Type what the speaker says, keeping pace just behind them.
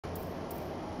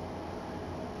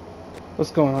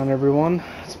What's going on, everyone?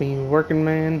 It's me, Working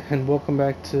Man, and welcome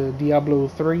back to Diablo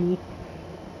 3.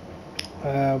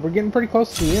 We're getting pretty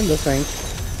close to the end, I think.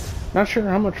 Not sure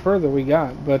how much further we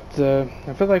got, but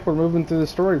I feel like we're moving through the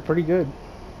story pretty good.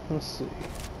 Let's see.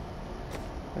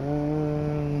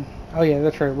 Oh yeah,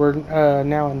 that's right. We're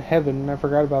now in heaven. I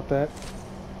forgot about that.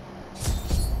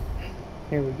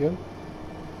 Here we go.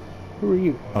 Who are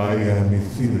you? I am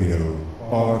Ethereal,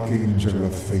 Archangel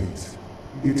of Fate.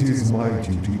 It is my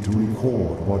duty to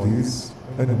record what is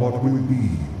and what will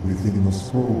be within the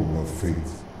scroll of fate.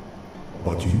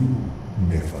 But you,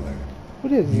 Nephilim,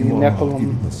 What is you are not Nephilim?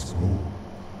 in the scroll.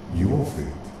 Your fate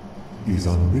is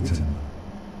unwritten.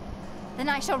 Then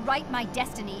I shall write my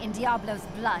destiny in Diablo's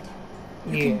blood.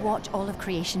 You Yeah. can watch all of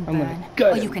creation I'm burn, gonna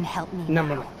gut or you him, can help me and I'm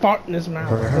now. gonna fart in his mouth.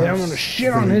 Perhaps And I'm gonna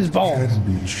shit on his fate balls. can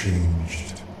be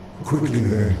changed. Quickly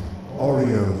then,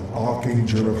 Ariel,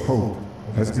 Archangel of Hope,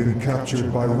 has been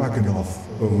captured by Rakanoth,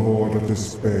 the Lord of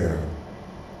Despair.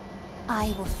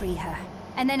 I will free her,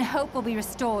 and then hope will be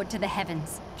restored to the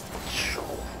heavens.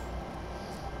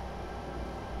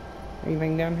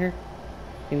 Anything down here?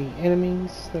 Any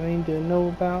enemies that I need to know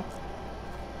about?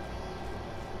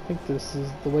 I think this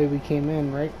is the way we came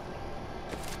in, right?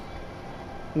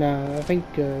 No, I think,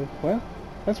 well,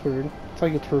 that's weird. It's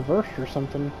like it's reversed or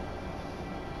something.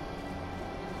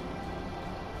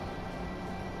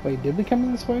 Wait, did we come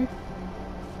in this way?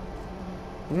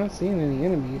 I'm not seeing any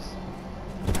enemies.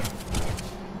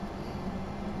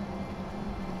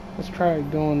 Let's try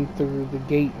going through the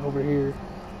gate over here.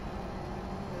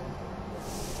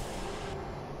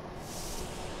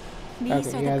 These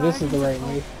Okay, are yeah, the this is the guardians right of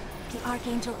way. hope. The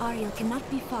Archangel Ariel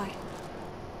cannot be far.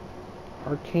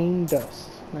 Arcane dust.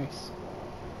 Nice.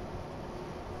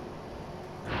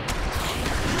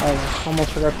 Oh,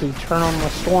 almost forgot to turn on my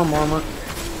storm armor.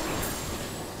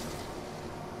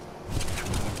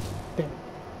 Damn.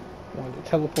 Wanted to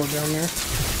teleport down there.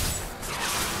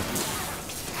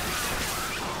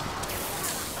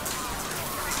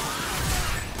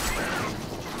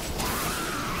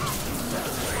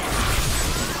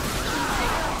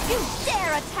 You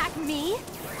dare attack me?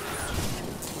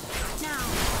 Now.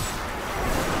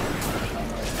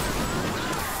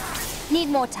 Need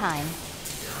more time.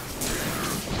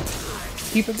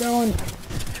 Keep it going.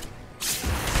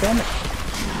 Damn it.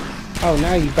 Oh,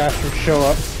 now you bastards show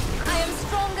up. I am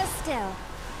stronger still.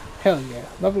 Hell yeah.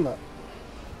 Level up.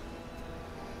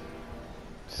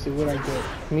 Let's see what I get.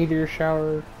 Meteor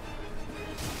shower.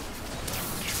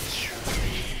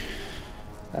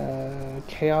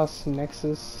 Chaos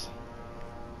Nexus.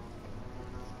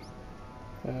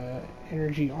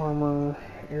 Energy armor.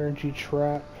 Energy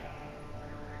trap.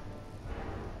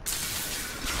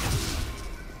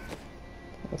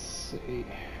 Let's see.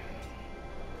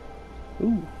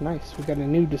 Ooh, nice. We got a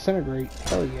new disintegrate.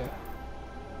 Hell yeah.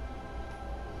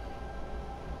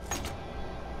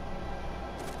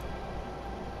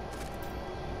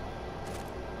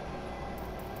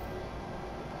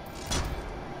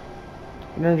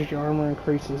 Energy armor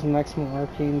increases maximum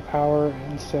arcane power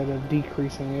instead of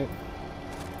decreasing it.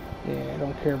 Yeah, I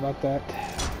don't care about that.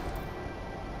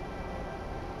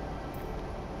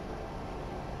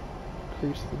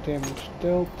 Increase the damage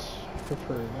dealt.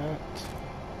 Prefer that.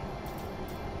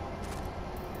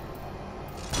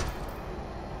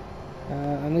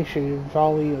 Unleash a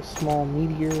volley of small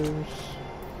meteors.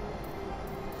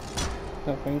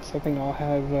 No thanks. I think I'll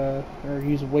have or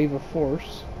use a wave of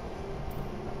force.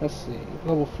 Let's see,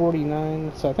 level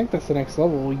 49, so I think that's the next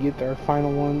level we get our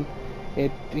final one.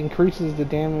 It increases the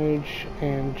damage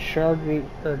and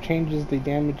changes the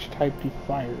damage type to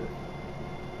fire.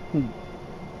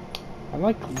 I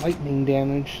like lightning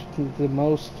damage the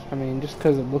most, I mean, just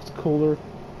because it looks cooler.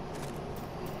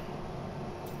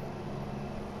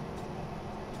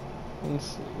 Let's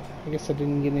see, I guess I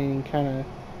didn't get any kind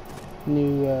of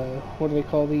new, what do they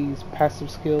call these,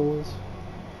 passive skills.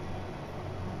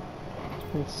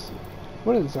 Let's see.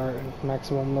 What is our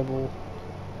maximum level?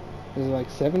 Is it like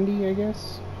 70, I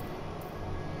guess?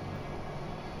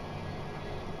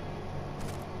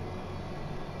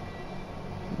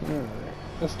 Alright,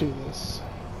 let's do this.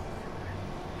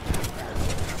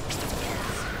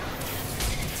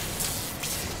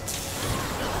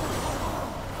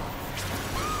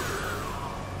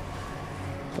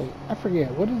 Wait, I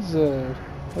forget. What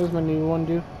does my new one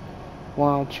do?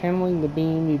 While channeling the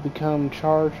beam, you become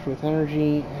charged with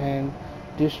energy and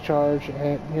discharge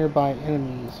at nearby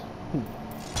enemies.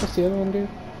 What's the other one do?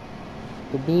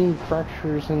 The beam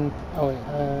fractures and... oh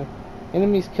wait,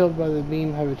 enemies killed by the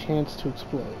beam have a chance to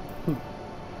explode. I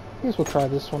guess we'll try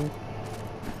this one.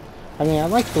 I mean, I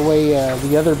like the way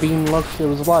the other beam looks. It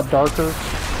was a lot darker.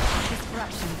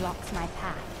 Destruction blocks my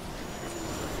path.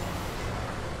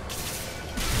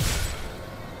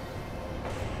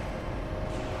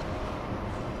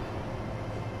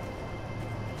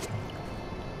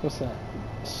 What's that?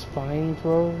 Spine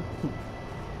thrower?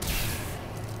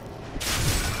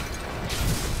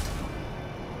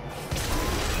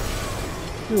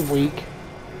 You're weak.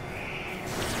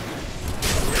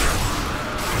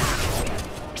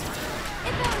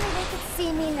 If only they could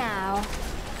see me now.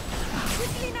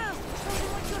 Quickly now! Show them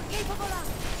what you're capable of!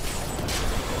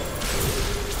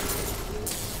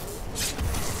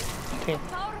 Okay.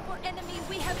 Powerful enemy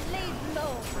we have laid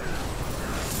low.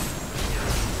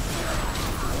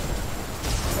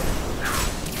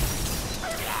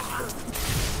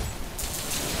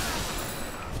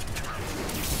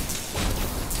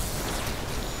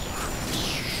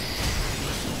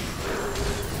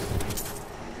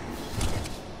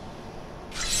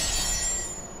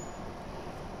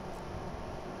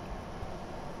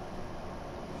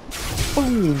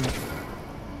 Boom!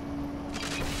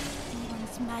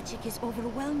 Demon's magic is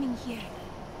overwhelming here.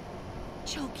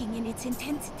 Choking in its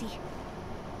intensity.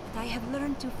 But I have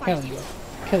learned to fight Hell it. yeah.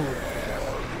 Kill her.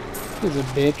 He's a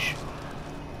bitch.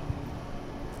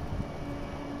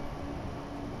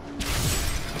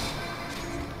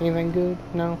 Anything good?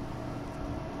 No?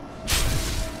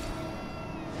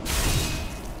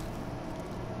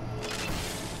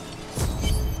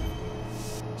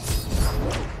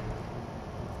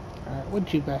 Alright,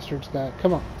 what you bastards got?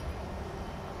 Come on.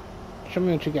 Show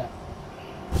me what you got.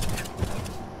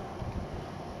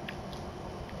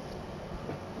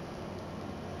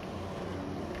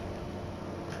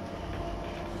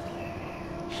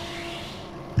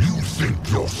 You think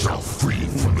yourself free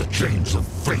from the chains of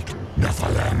fate,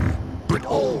 Nephilim, but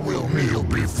all will kneel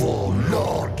before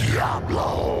Lord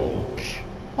Diablo.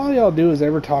 All y'all do is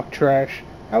ever talk trash.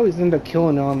 I always end up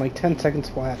killing it on like 10 seconds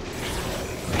flat.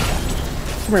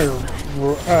 Come here,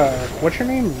 what's your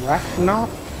name? Rachnoff?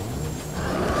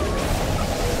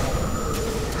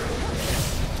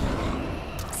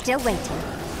 Still waiting.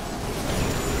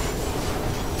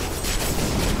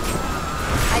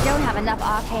 I don't have enough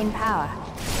arcane power.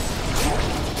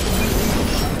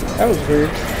 That was weird.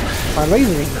 My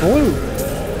laser is blue.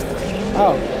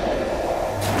 Oh.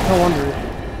 No wonder.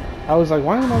 I was like,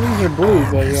 why is my laser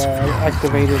blue? But yeah, I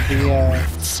activated the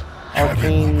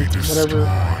arcane whatever.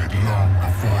 Long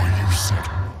before you set.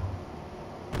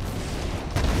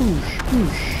 Whoosh,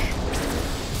 whoosh.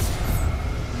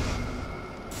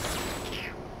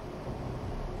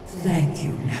 Thank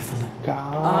you, Nephilim.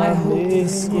 God, I hope the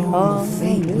scroll of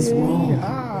fate was wrong,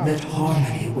 that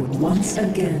harmony would once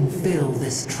again fill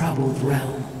this troubled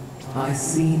realm. I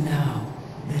see now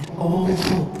that all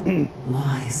hope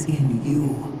lies in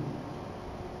you.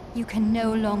 You can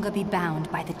no longer be bound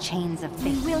by the chains of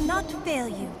We fate. will not fail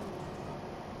you.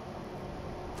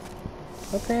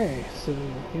 Okay, so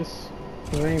yes.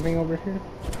 Is there anything over here?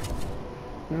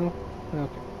 No?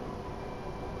 Okay.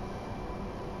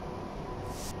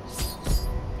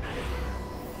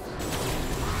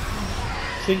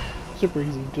 See? Super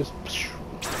easy. Just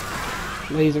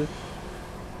laser.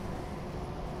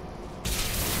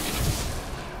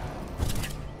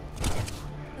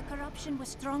 The corruption was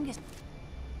strongest.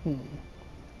 I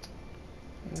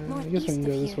guess we can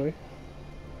go this way.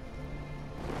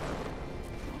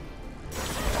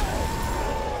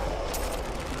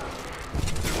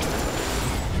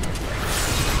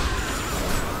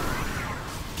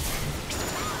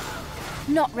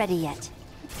 Not ready yet.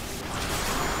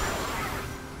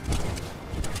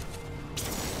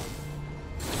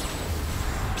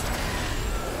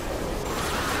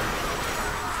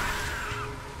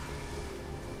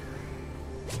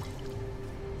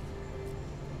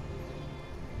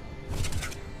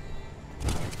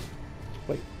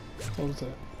 Wait, what was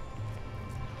that?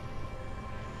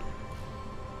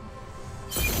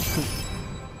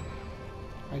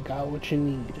 I got what you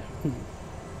need.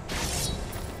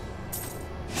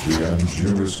 The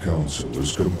Angelus Council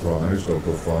is comprised of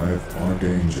the 5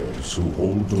 archangels who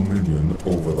hold dominion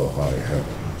over the high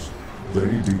heavens.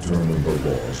 They determine the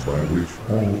laws by which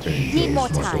all Need more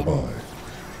angels must time. abide.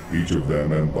 Each of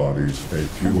them embodies a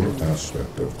pure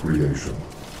aspect of creation: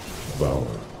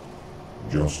 valor,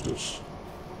 justice,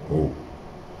 hope,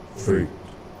 fate,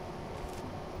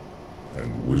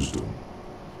 and wisdom.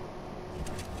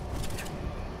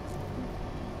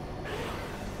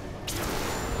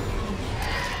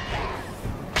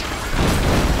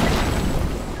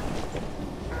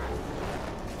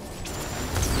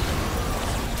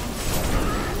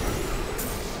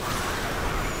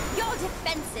 Your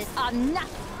defenses are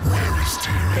nothing. Where is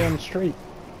Tyrion? Damn straight.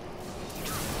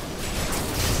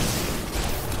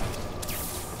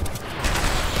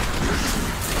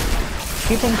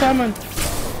 Keep them coming.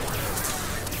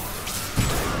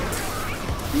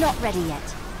 Not ready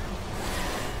yet.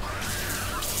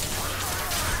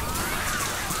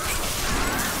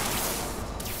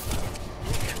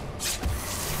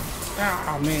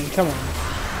 Ah, man, come on.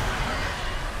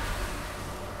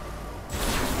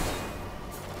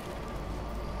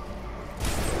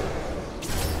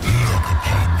 Look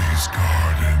upon these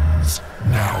gardens.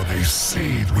 Now they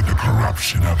seethe with the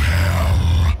corruption of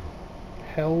hell.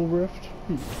 Hell Rift?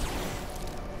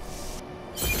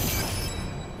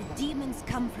 The demons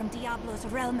come from Diablo's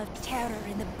realm of terror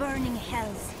in the burning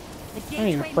hells. The I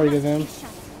ain't gateway afraid of must them. be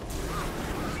shut.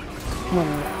 I'm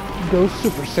gonna go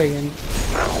Super Saiyan.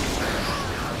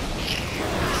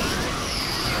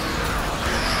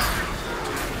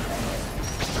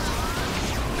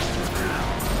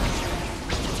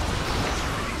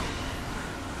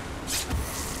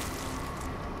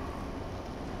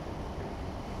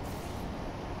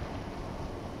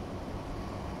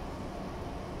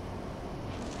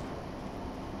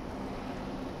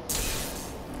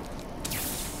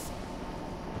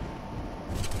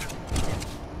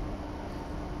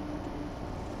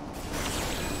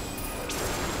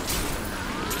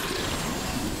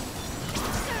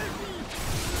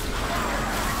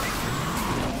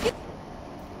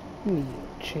 Let me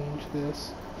change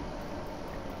this.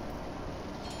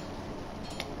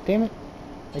 Damn it.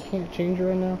 I can't change it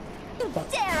right now. You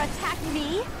dare attack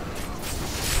me?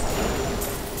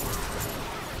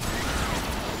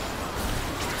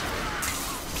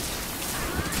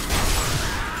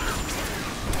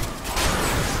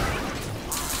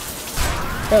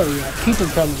 Hell yeah, keep it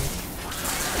coming.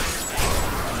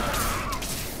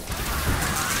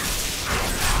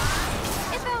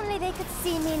 If only they could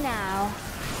see me now.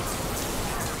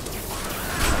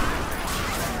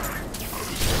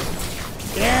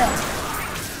 Yeah!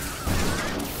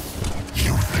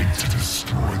 You think to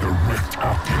destroy the Rift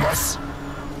Oculus?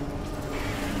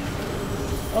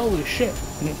 Holy shit.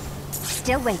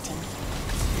 Still waiting.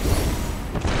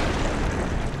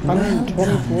 Well done,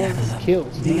 124 Neverland.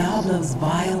 kills. Diablo's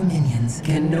vile minions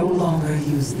can no longer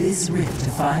use this rift to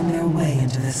find their way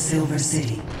into the Silver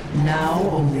City. Now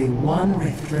only one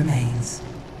rift remains.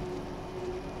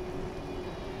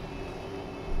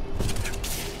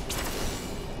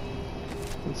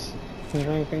 Let's see. Is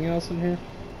there anything else in here?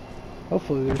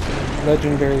 Hopefully there's some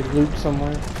legendary loot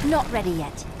somewhere. Not ready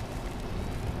yet.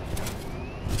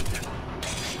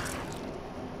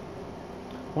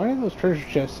 Why are those treasure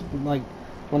chests, like,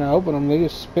 when I open them, they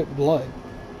just spit blood?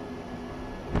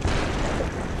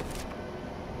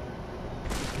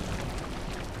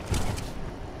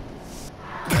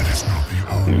 That is not the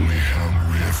only Hell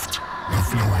Rift. The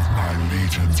flow of my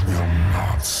legions will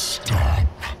not stop.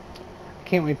 I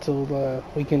can't wait till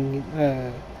we can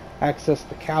access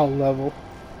the cow level.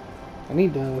 I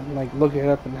need to, like, look it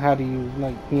up and how do you,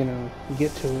 like, you know,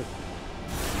 get to it.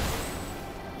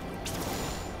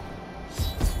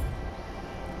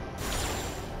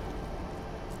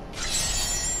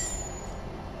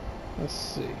 Let's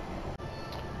see.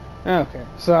 Okay,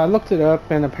 so I looked it up,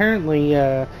 and apparently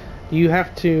you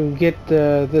have to get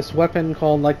this weapon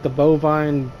called like the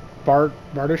bovine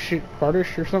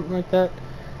Bardish or something like that.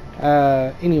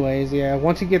 Anyways, yeah,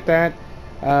 once you get that,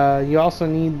 you also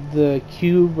need the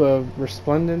cube of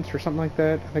resplendence or something like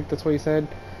that. I think that's what he said.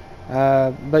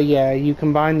 But yeah, you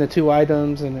combine the two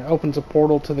items, and it opens a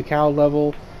portal to the cow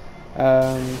level.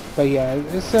 But yeah,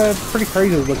 it's pretty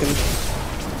crazy looking.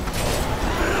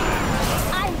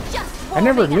 I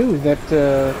never knew that,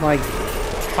 like,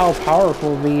 how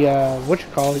powerful the,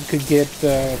 whatchamacallit could get,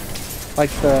 like,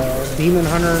 the Demon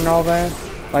Hunter and all that.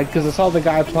 Like, because I saw the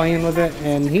guy playing with it,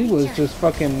 and he was just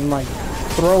fucking, like,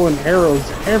 throwing arrows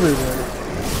everywhere.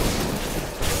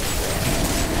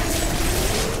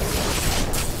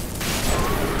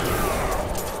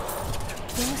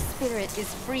 Your spirit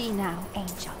is free now,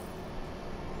 Angel.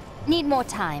 Need more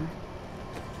time.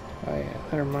 Oh yeah,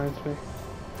 that reminds me.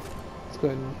 Let's go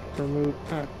ahead and remove...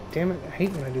 Ah, damn it, I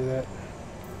hate when I do that.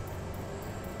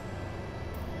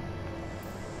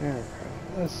 There we go.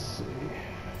 Let's see.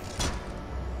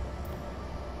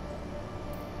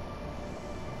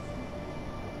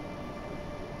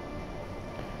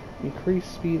 Increase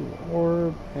speed of the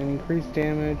orb and increase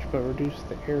damage, but reduce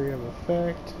the area of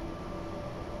effect.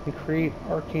 And create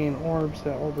arcane orbs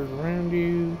that orbit around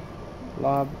you.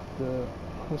 Lob the...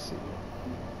 let's see.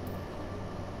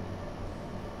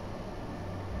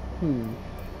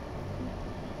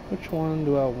 Which one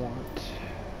do I want?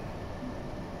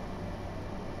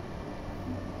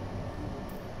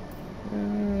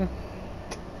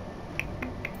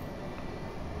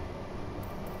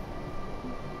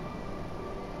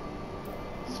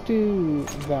 Let's do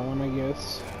that one, I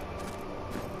guess.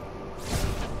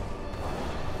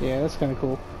 Yeah, that's kind of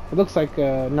cool. It looks like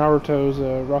Naruto's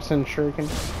Rasen Shuriken.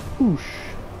 Whoosh.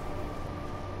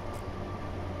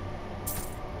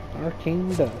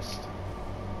 Arcane Dust.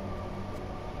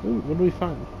 Ooh, what do we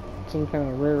find? Some kind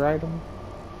of rare item?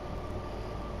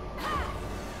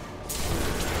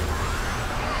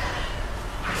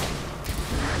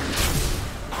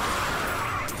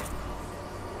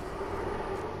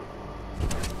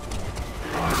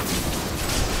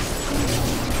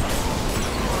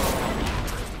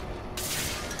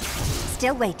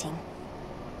 Still waiting.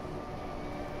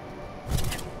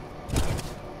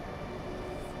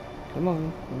 Come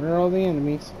on, where are all the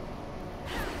enemies?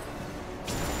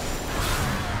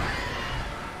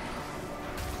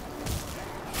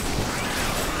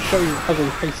 Show your ugly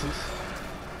faces.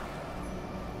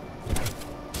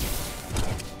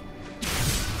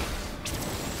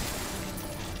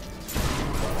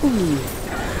 Ooh.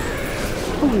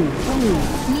 Ooh.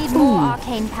 Need more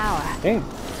arcane power. Damn.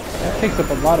 That takes up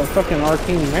a lot of fucking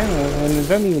arcane mana, and it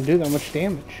doesn't even do that much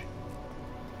damage.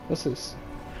 What's this?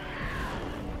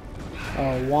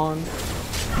 Wand.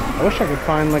 I wish I could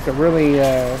find like a really,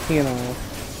 you know,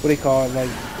 what do you call it, like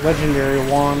legendary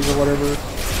wand or whatever.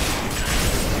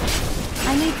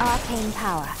 I need arcane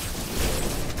power.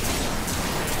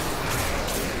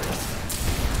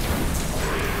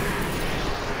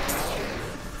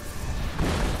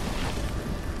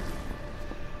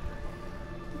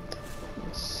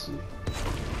 Let's see.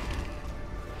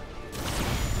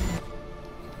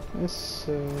 Let's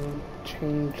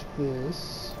change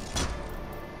this.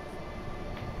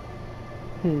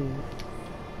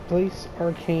 Place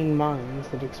arcane mines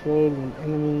that explode when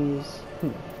enemies.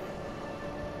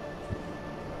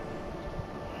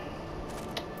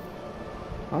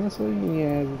 Honestly,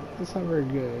 yeah, that's not very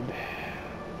good.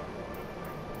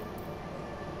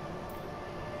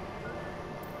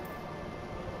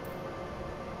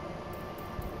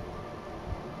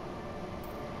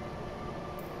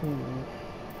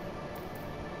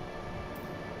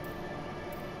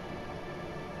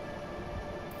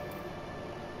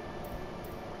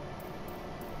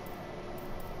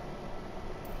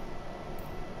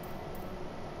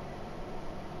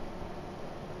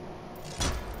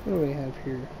 What do we have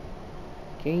here?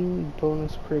 Gain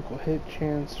bonus critical hit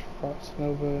chance. Frost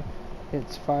Nova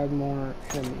hits 5 more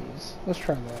enemies. Let's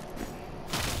try that.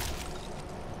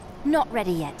 Not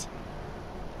ready yet.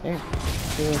 Damn. I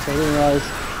didn't realize,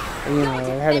 you know,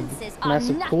 it had a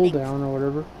massive cooldown or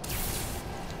whatever.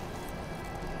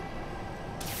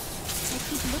 I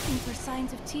keep looking for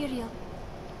signs of Tyrael.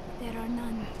 There are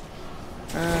none.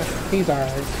 He's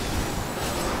alright.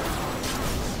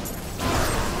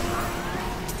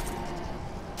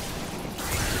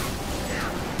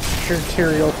 Sure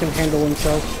Tyrael can handle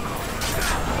himself.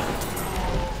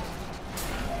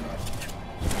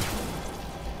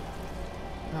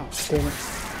 Oh, damn it.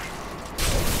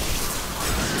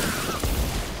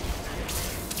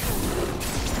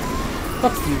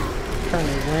 Fuck you. Trying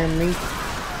to ram me.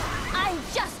 I'm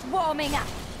just warming up.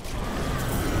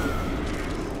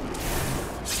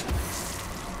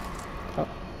 Oh.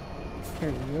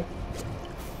 There we go.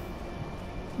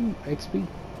 XP.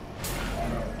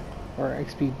 Or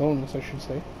XP bonus, I should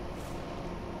say.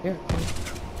 Yeah,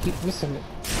 keep missing it.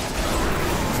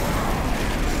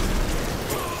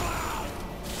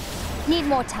 Need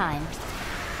more time.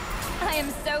 I am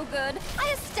so good. I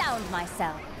astound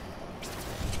myself.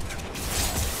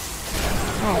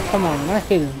 Oh, come on, I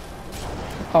hit him.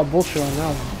 I call bullshit on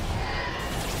that one.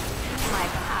 My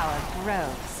power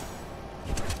grows.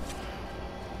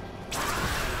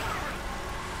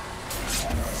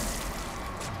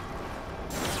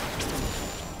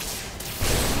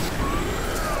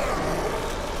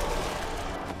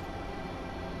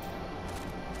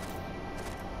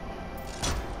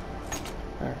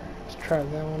 Alright, let's try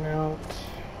that one out.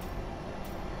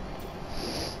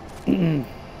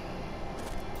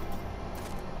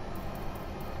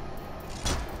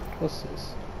 What's this?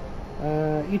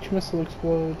 Each missile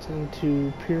explodes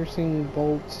into piercing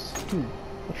bolts.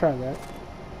 I'll try that.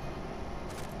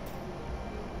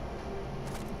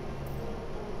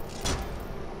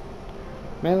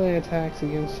 Melee attacks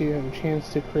against you have a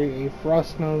chance to create a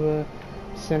Frost Nova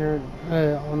centered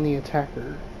on the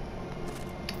attacker.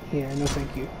 Yeah, no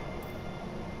thank you.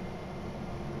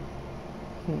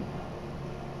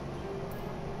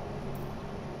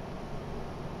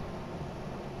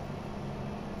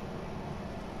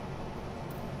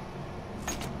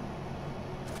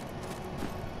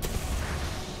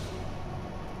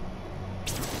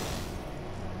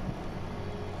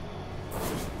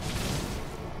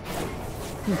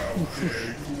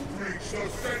 Reach the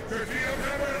sanctity of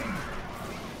heaven!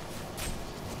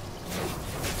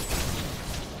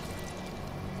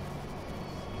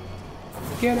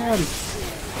 Get him!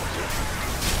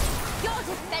 Your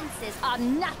defenses are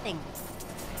nothing.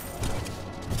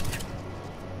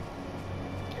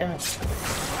 Damn it.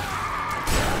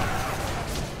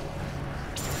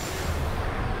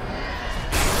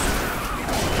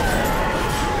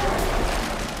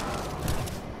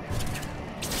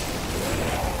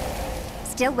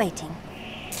 Still waiting.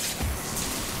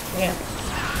 Damn.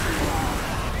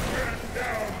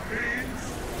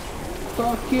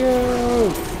 Fuck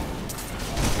you!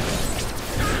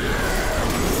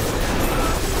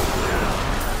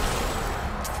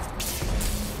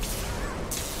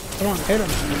 Come on, hit him.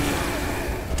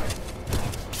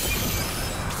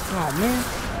 Oh, man.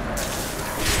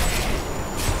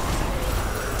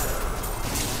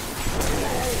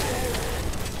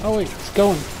 Oh, wait, it's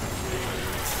going.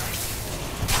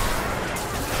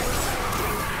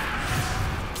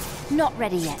 Not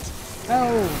ready yet.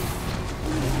 Oh.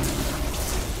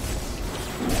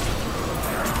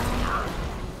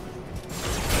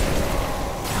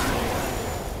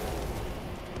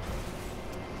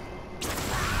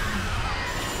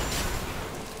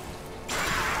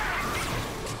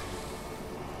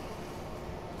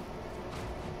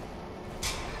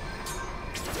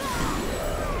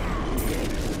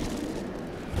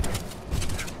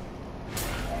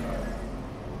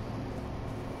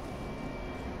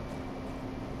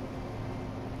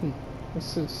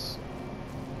 This is...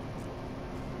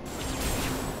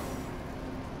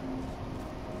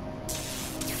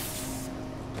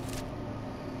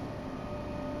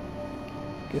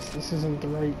 Guess this isn't the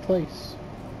right place.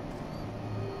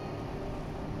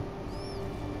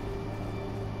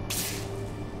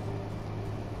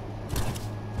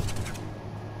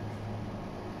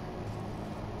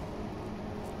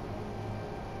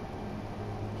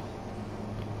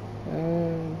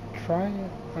 Try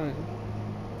it. Alright.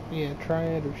 Yeah,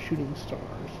 triad or shooting stars.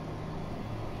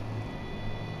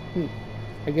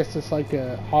 I guess it's like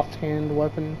a offhand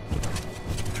weapon.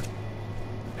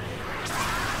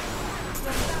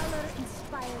 Your valor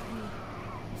inspired me.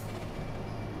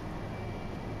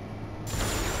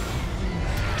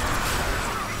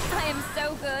 I am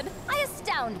so good. I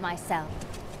astound myself.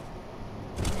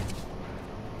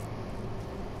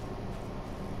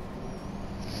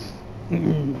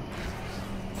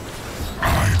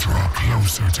 I draw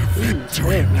closer to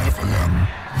victory, Nephilim.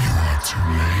 You are too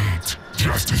late,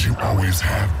 just as you always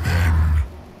have been.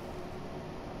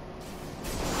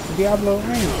 Diablo,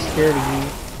 I ain't scared of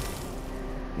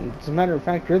you. As a matter of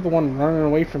fact, you're the one running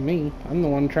away from me. I'm the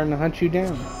one trying to hunt you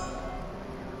down.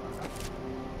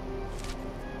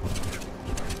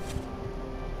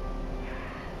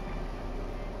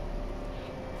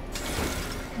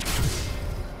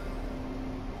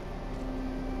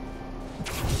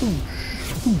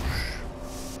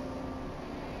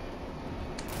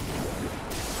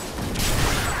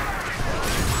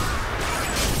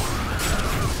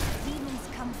 Demons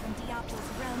come from Diablo's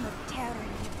realm of terror.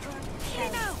 Hey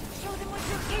now! Show them what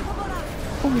you're capable of!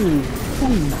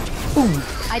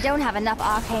 I don't have enough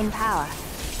arcane power.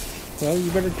 Well,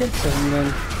 you better get some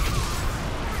then.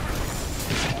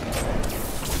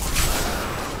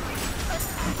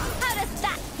 How does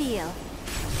that feel?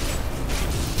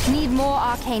 Need more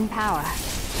arcane power.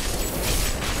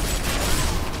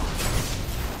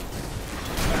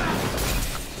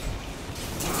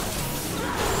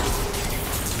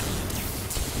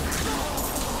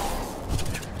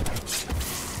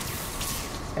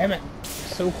 Damn it.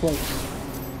 So close.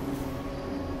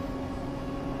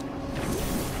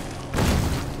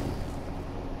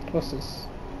 What's this?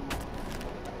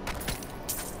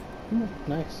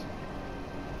 Nice.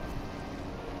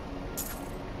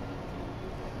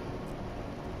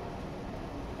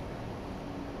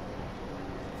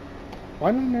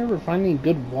 Why don't I ever find any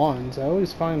good wands? I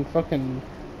always find fucking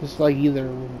just like either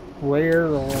rare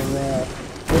or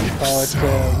what you call it,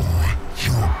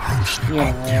 You approach the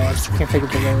Oculus can't with think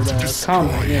of the the word, to destroy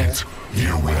common, yeah. it.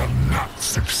 You will not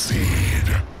succeed.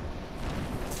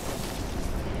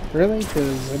 Really?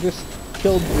 Because I just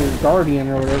killed your guardian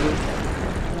or whatever.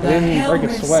 I The didn't even break a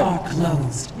Hellrifts sweat. are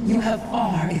closed. You have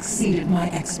far exceeded my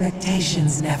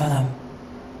expectations, Nephilim.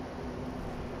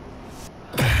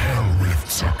 The hell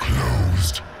rifts are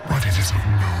closed, but it is of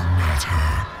no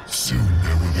matter. Soon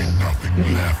there will be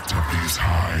nothing left of these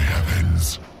high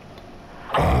heavens.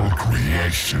 All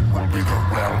creation will be the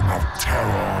realm of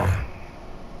terror.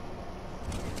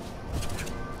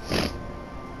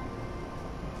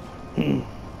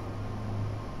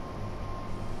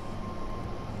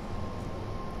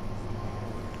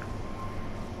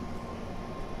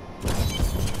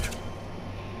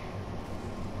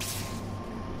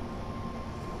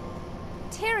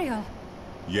 Tyrael!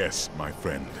 Yes, my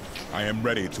friend. I am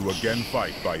ready to again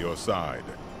fight by your side.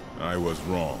 I was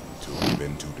wrong to give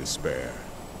in to despair.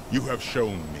 You have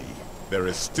shown me there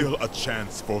is still a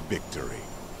chance for victory.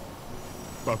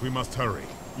 But we must hurry.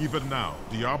 Even now,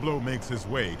 Diablo makes his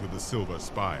way to the Silver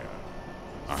Spire.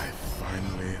 I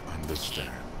finally understand.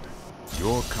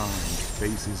 Your kind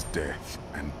faces death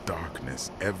and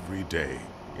darkness every day,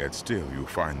 yet still you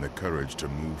find the courage to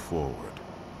move forward.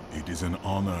 It is an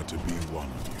honor to be one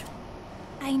of you.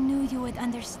 I knew you would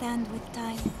understand with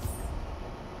time.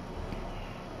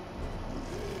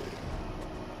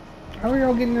 How are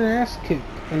y'all getting your ass kicked?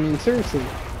 I mean, seriously.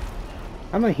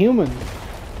 I'm a human.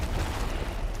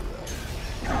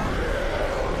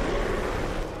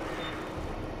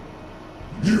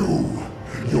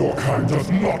 Your kind does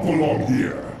not belong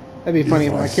here. That'd be funny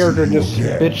if my character just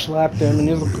bitch slapped him and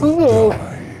he was like, oh!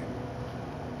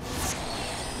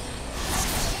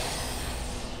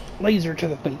 Laser to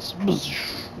the face.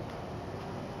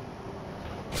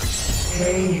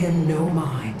 Pay him no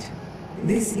mind.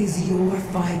 This is your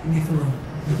fight, Nephilim.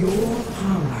 Your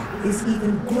power is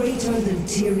even greater than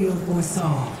Tyrael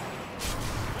foresaw.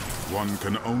 One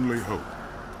can only hope.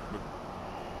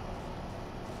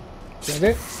 Is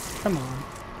it? Come on.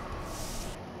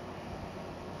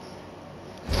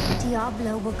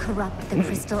 Diablo will corrupt the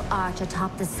crystal arch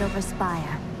atop the Silver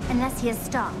Spire, unless he is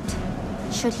stopped.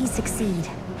 Should he succeed,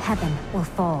 heaven will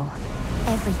fall.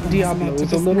 Everything Diablo has led to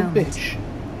is a this little moment. bitch.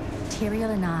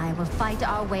 Tyrael and I will fight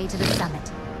our way to the summit,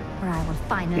 where I will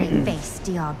finally face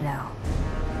Diablo.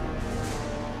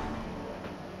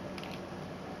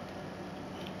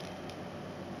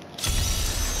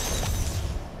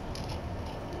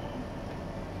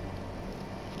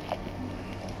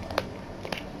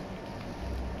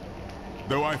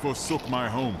 Though I forsook my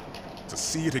home, to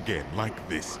see it again like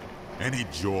this, any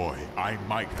joy I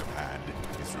might have had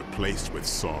is replaced with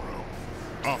sorrow.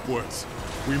 Upwards,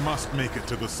 we must make it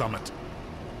to the summit.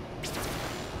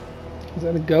 Is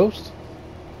that a ghost?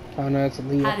 Oh no, it's a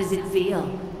Leo. How does it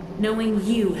feel, knowing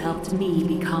you helped me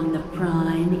become the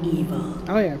prime evil?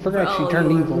 Oh yeah, I forgot she For turned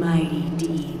all your evil. mighty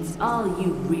deeds, all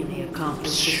you really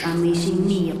accomplished is unleashing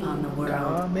me upon the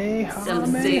world. Some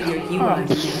savior you are,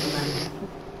 Diablo.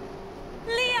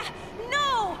 Leah,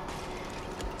 no!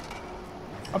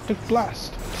 Optic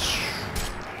blast.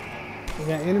 We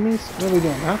got enemies? What are we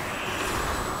doing, huh?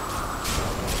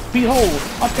 Behold,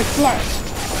 optic blast.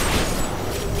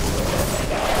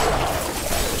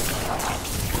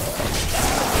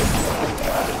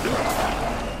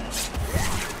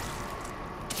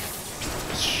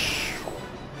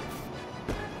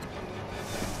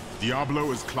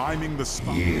 Diablo is climbing the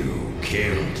spire. You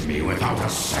killed me without a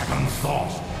second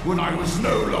thought when I was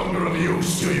no longer of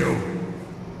use to you.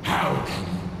 How can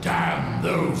you damn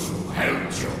those who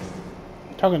helped you?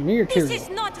 Talking to me or This Tyrael? is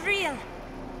not real!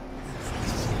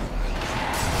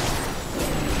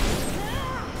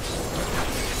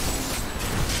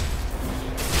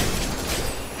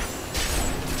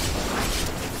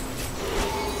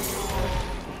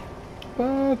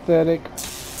 Pathetic.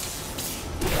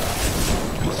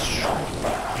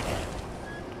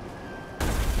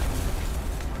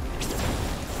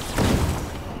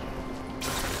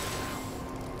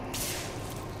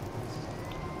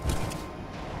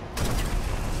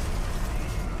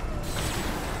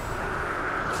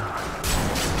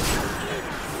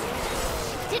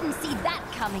 Didn't see that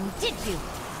coming, did you?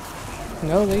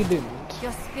 No, they didn't.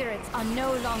 Your spirits are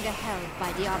no longer held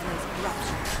by Diablo's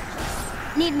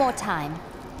corruption. Need more time.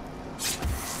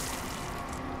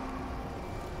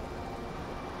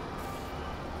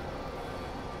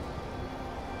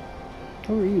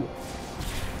 Who are you?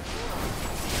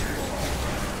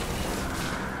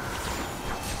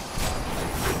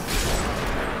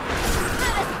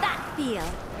 How does that feel?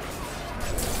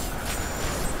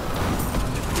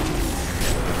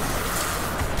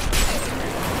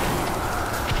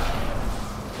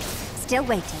 Still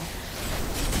waiting.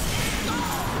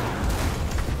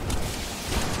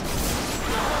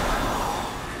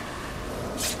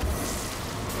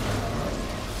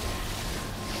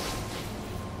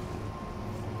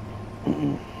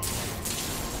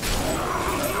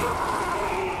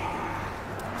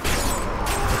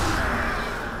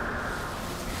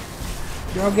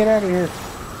 Y'all get out of here.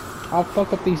 I'll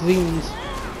fuck up these zines.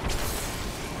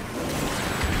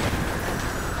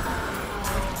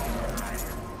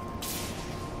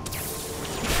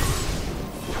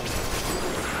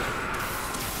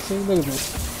 See, look at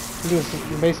this.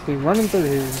 You're basically running through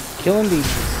here, killing demons.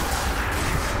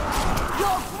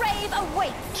 Your grave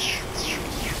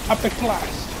awaits! Optic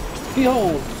blast.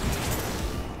 Behold.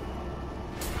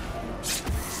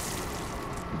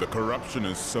 The corruption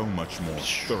is so much more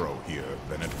thorough here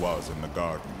than it was in the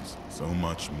gardens. So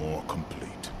much more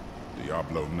complete.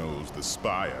 Diablo knows the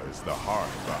spire is the heart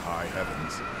of the high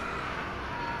heavens.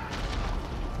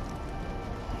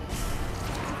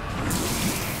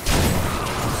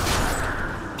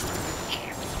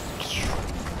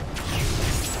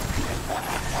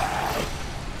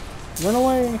 Run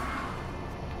away!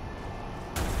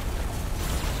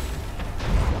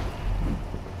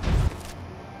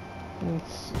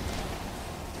 Let's see.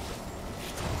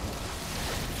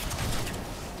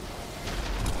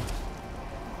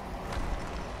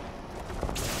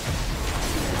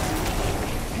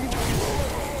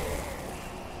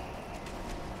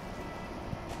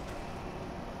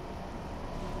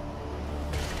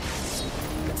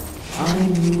 I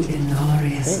knew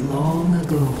Inarius long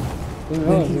ago,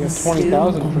 when he was still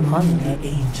 20,000 for among finding the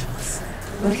it. angels.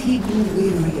 But he grew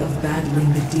weary of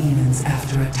battling the demons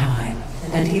after a time,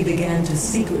 and he began to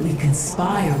secretly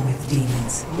conspire with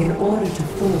demons in order to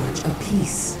forge a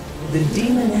peace. The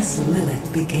demoness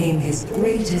Lilith became his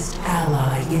greatest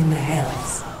ally in the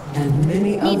Hells, and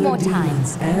many other more time.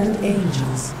 demons and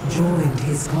angels joined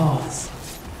his cause.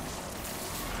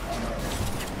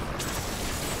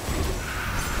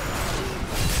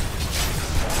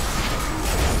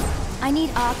 I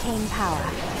need arcane power.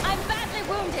 I'm badly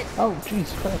wounded. Oh,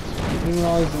 jeez, Christ. I didn't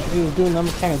realize that he was doing that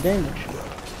kind of damage.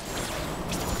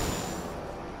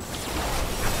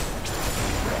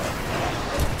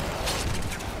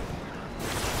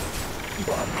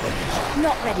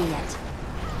 Not ready yet.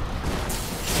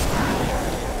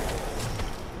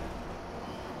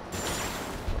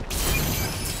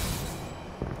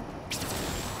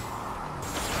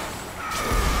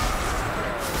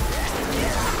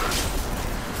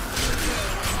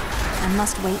 I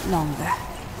must wait longer.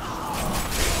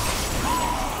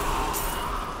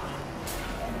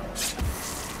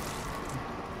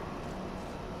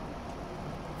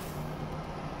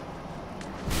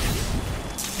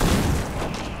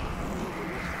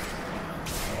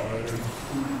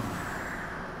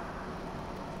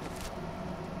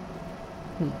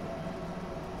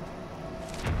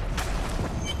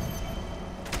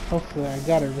 Hopefully I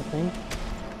got everything.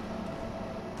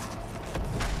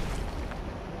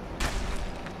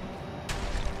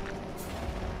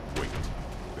 Wait,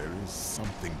 there is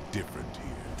something different here.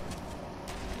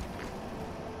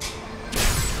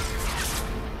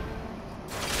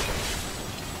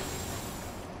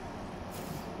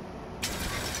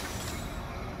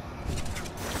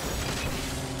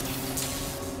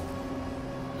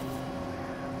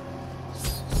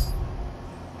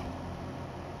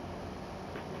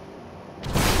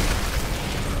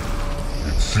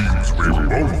 Seems we've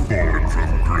both fallen from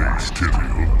grace,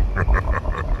 Tyrael.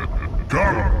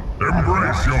 Come,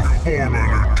 embrace your former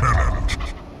lieutenant.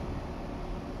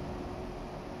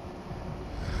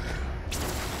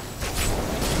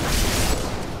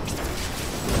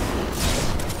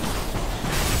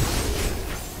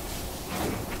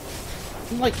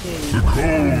 Like The cold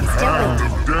hand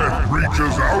of death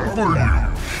reaches out for you,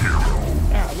 hero.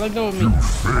 yeah, let go of me. You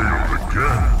failed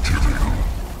again, Tyrael.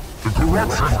 The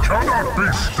corruption cannot be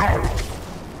stopped.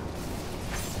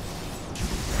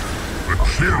 The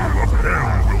chill of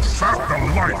hell will sap the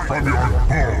light from your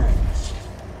bones.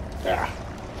 Ah,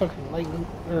 fucking lightning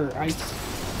or ice.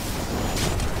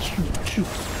 Shoot, shoot.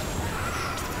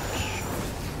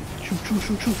 Shoot. Look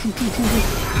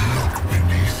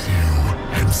beneath you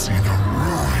and see the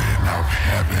ruin of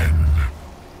heaven.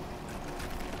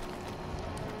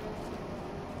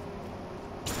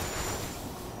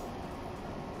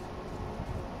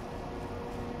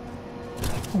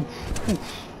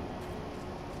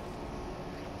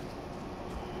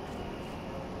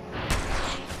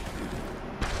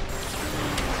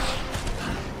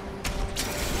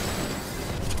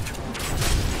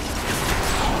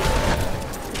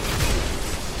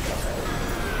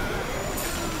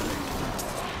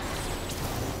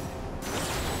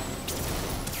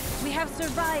 We have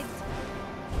survived.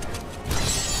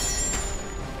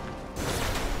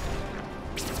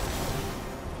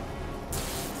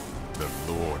 The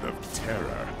Lord of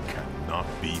Terror cannot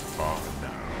be far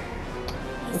now.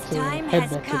 His Let's time head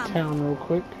has back come. to town real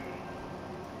quick.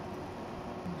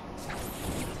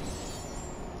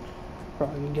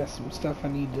 Probably gonna get some stuff I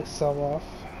need to sell off.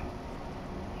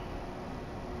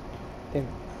 Damn,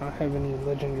 I don't have any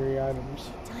legendary items.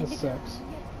 That sucks.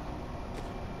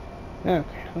 Okay,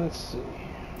 let's see.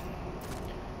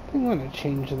 I think I'm gonna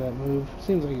change that move.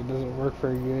 Seems like it doesn't work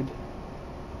very good.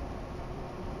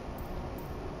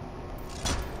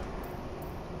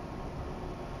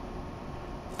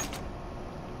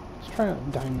 Let's try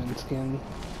out diamond skin.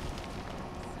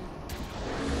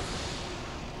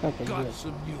 Okay, good.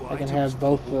 I can have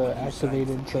both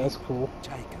activated, so that's cool.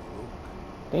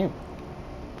 Damn.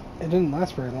 It didn't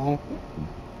last very long.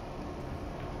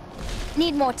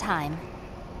 Need more time.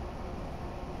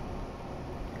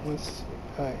 Let's see.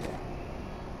 Oh, yeah.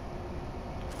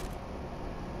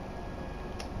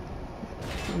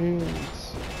 Let's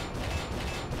see.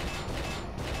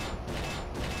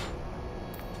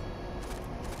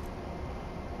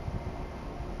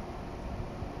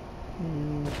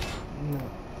 No,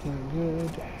 not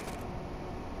good.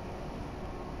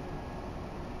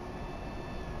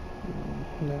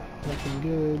 No, nothing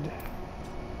good.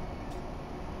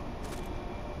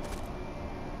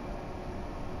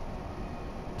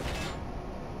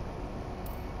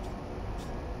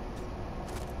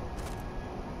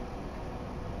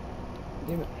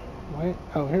 Damn it. What?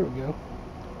 Oh, here we go.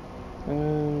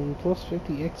 Plus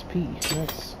 50 XP.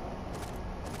 Nice.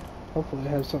 Hopefully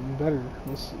I have something better.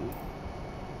 Let's see.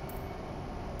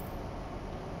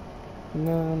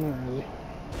 No, not really.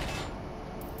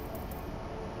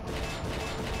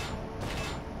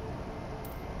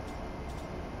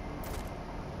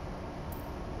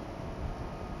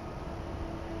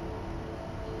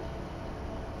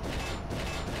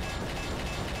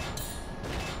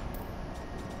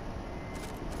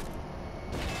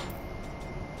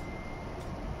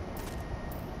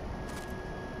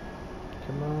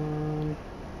 Come on.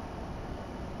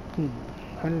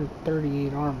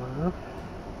 138 armor.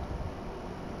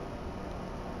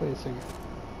 Wait a second.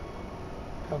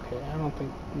 Okay, I don't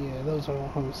think... Yeah, those don't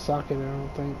have a socket, I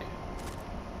don't think.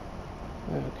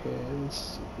 Okay, let's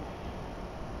see.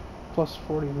 Plus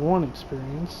 41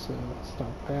 experience, so it's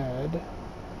not bad.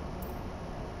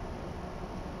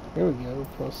 There we go,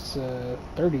 plus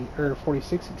 30, or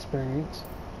 46 experience.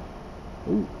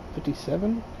 Ooh,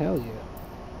 57? Hell yeah.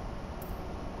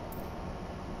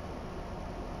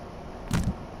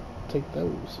 Take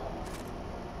those.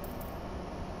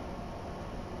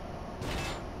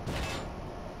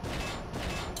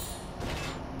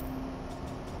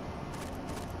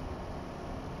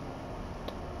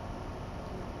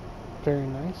 Very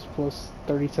nice, plus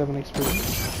 37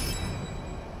 experience.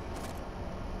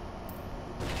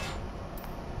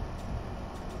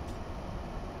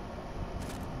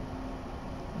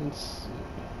 Let's see.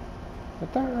 I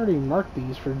thought I already marked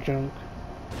these for junk.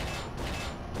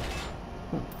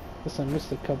 Guess I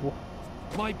missed a couple.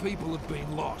 My people have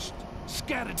been lost,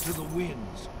 scattered to the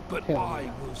winds, but Hell I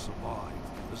yeah. will survive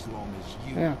as long as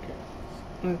you. Okay.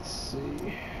 Let's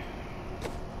see.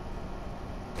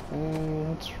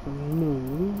 Let's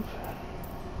remove.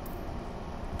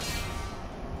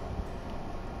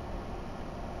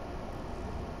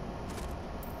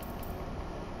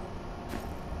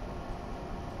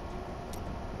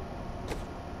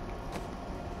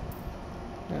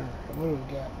 Alright, what do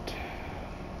we got?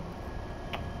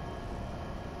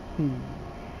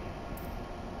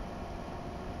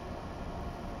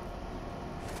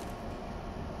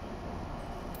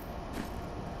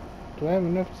 Do I have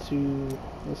enough to...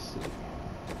 Let's see.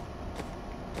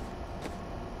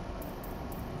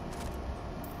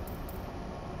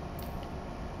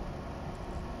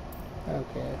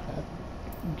 Okay,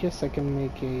 I guess I can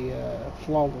make a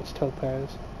flawless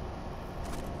topaz.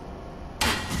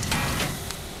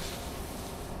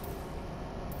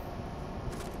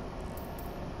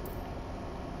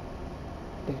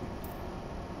 Damn.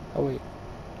 Oh wait,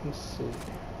 let's see.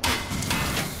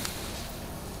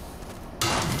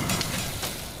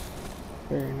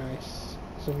 Very nice.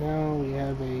 So now we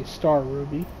have a star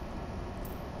ruby.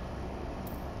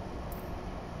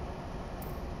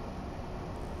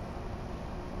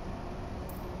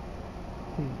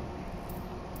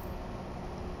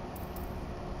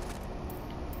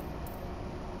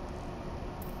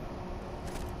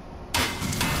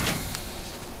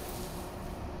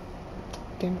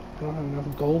 Damn it, I don't have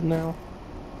enough gold now?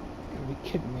 You gotta be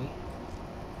kidding me.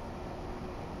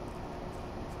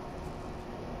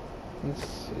 Let's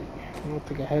see. I don't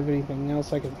think I have anything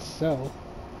else I can sell.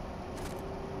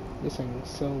 Guess I can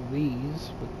sell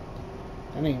these, but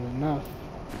that ain't enough.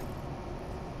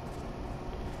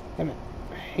 Damn it.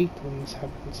 I hate when this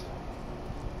happens.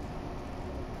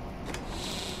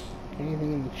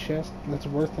 Anything in the chest that's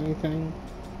worth anything?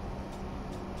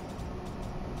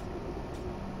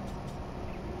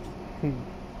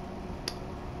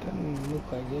 Doesn't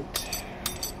look like it.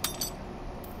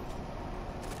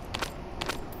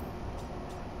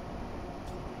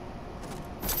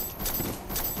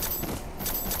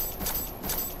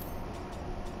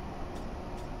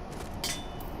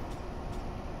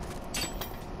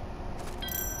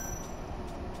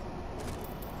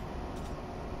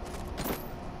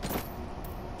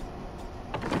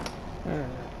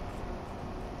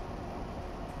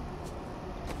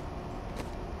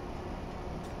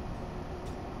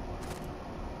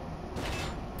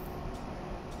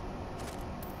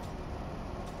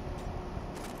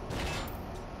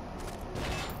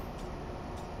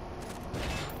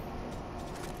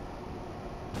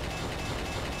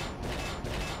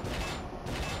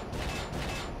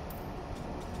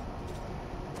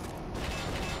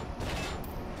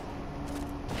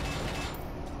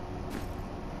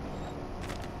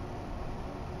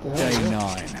 Day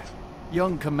 9.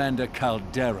 Young Commander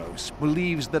Calderos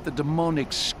believes that the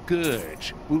demonic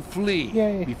scourge will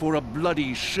flee before a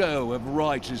bloody show of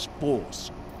righteous force.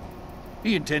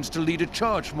 He intends to lead a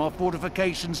charge from our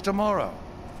fortifications tomorrow.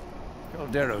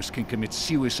 Calderos can commit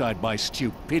suicide by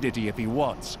stupidity if he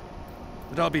wants,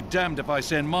 but I'll be damned if I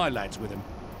send my lads with him.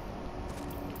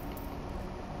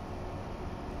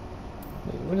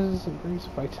 Wait, what is this? Increase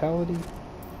vitality?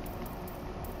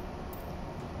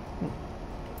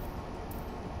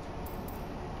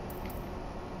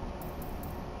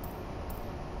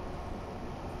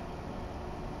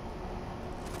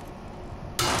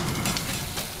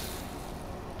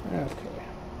 Okay,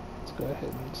 let's go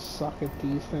ahead and socket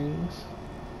these things.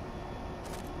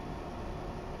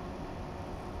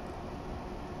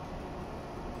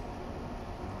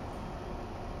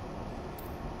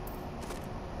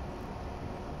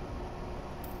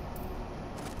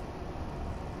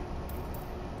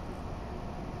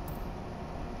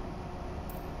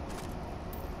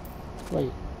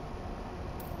 Wait.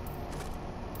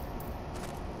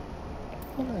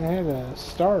 I had a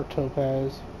star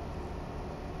topaz.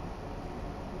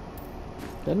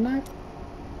 Didn't I?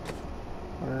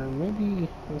 Or maybe,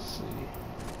 let's see.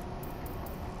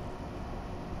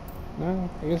 No,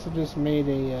 I guess I just made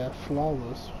a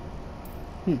flawless.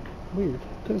 Weird.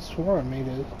 Could have swore I made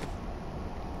it.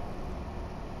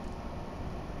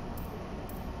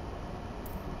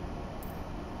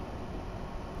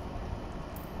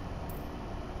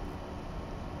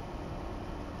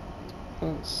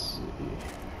 Let's see.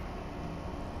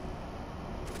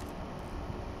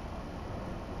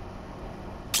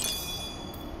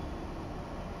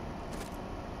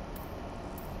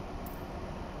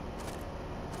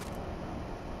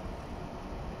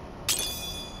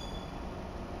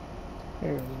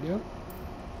 There we go.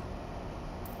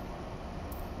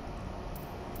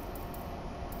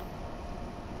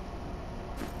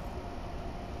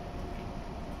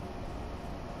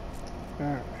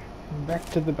 Alright, back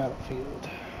to the battlefield.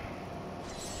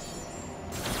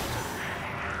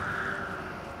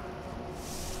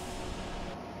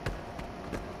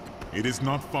 It is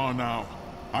not far now.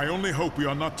 I only hope we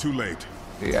are not too late.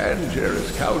 The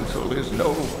Anger's Council is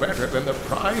no better than the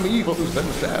primevals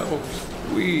themselves.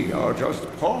 We are just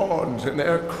pawns in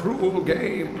their cruel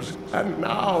games, and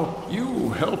now you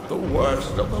help the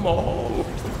worst of them all.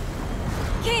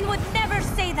 Cain would never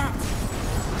say that!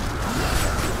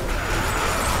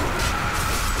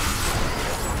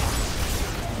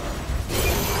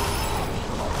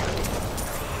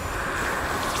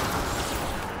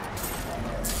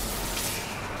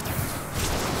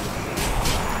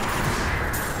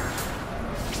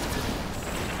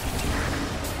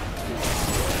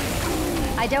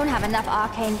 I don't have enough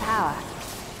arcane power.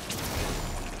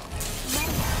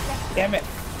 Damn it!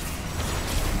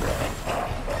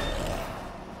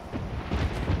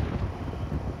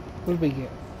 What did we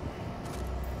get?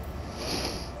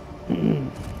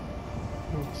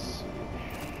 Let's see.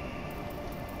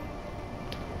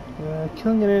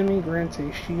 Killing an enemy grants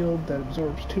a shield that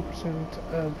absorbs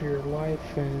 2% of your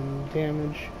life and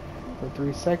damage for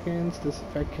 3 seconds. This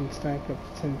effect can stack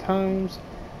up to 10 times.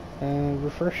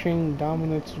 Refreshing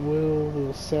Dominance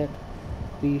will set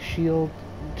the shield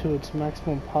to its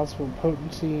maximum possible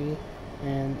potency,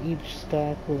 and each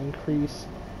stack will increase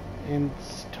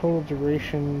its total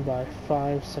duration by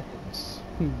 5 seconds.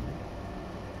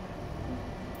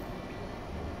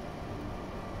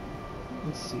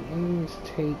 Let's see. Enemies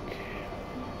take.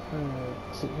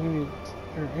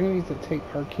 Enemies that take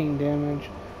arcane damage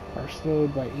are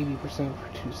slowed by 80% for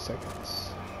 2 seconds.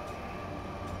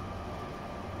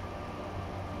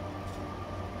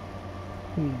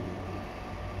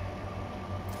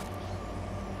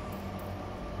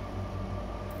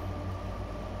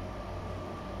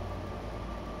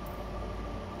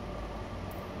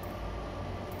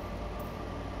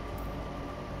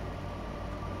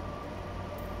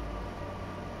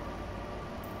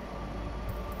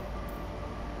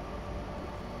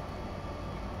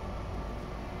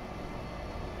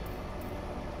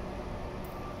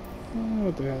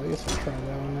 What the hell? I guess I'll try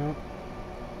that one out.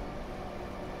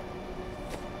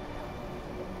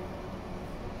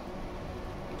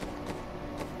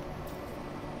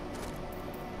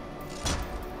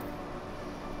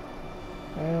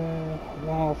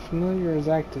 While familiar is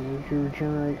active, you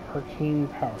regenerate arcane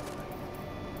power.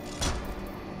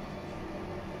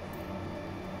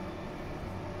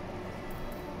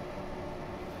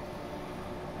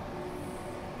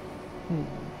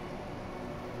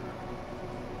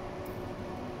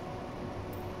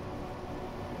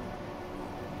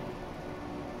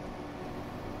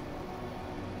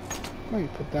 Let me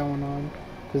put that one on,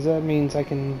 because that means I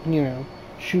can, you know,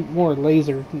 shoot more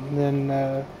laser than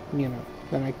you know,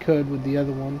 than I could with the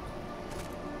other one.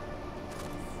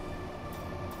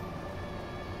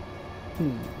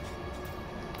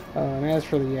 And as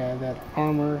for the that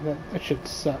armor, that shit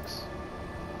sucks.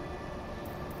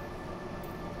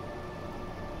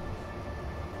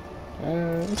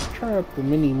 Let's try out the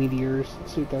mini meteors.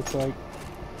 Let's see what that's like.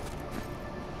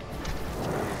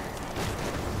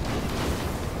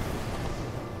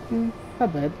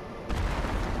 Not bad.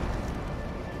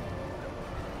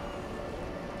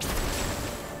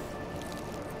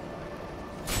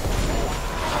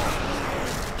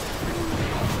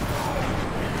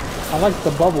 I like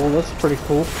the bubble, that's pretty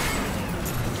cool.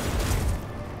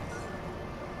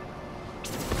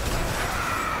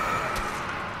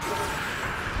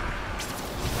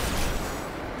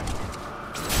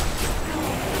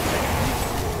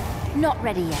 Not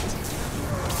ready yet.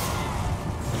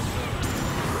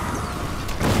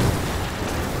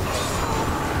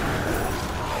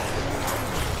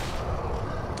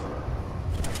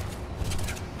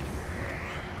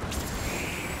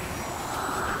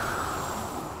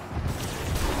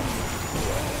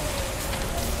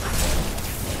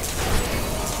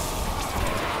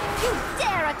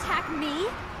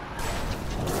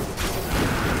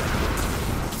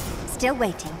 Still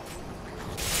waiting.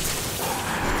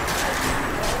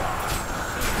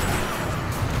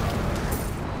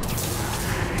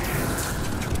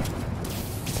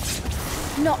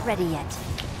 Not ready yet.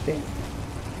 Damn.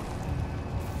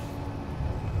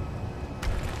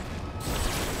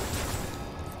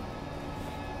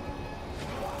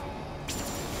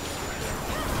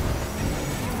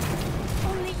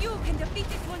 Only you can defeat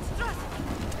this monstrosity.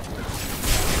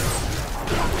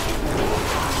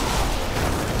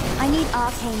 I need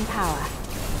arcane power.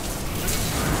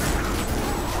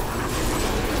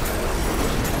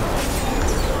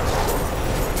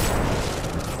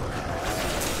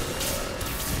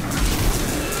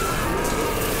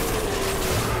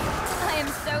 I am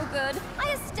so good. I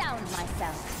astound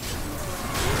myself.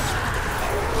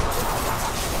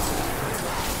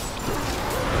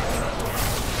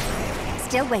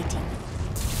 Still waiting.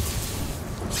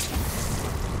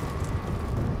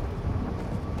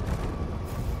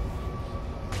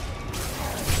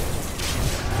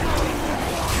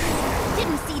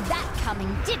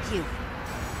 Did you?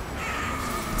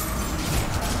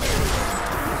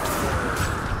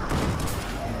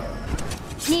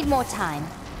 Need more time.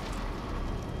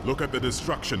 Look at the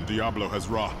destruction Diablo has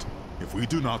wrought. If we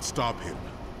do not stop him,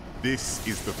 this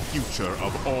is the future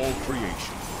of all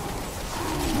creation.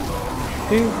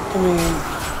 Dude, I mean,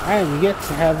 I have yet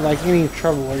to have like any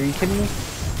trouble. Are you kidding me?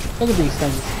 Look at these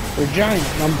things. They're giant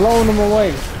and I'm blowing them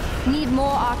away. Need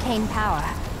more arcane power.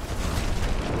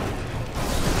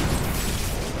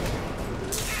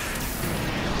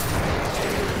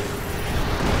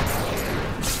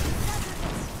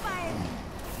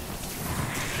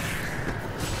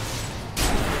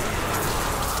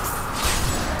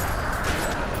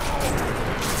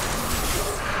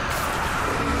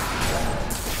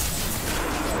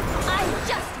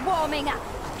 Up.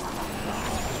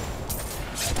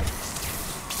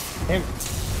 Damn.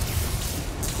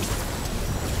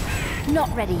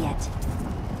 Not ready yet.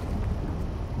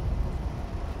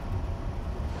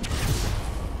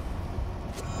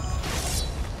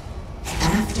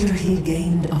 After he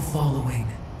gained a following,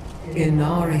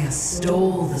 Inarius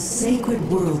stole the sacred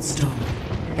World Stone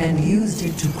and used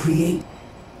it to create.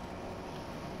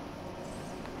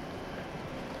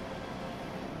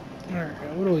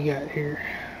 Alright, what do we got here?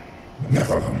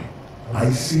 Nephilim, I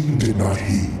see you did not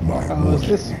heed my warning. It's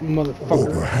this motherfucker.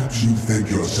 Or perhaps you think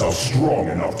yourself strong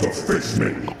enough to face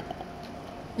me.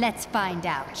 Let's find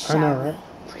out, I shall know, right?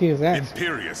 Let's give that.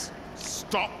 Imperius,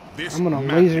 stop this I'm gonna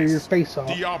madness. laser your face off.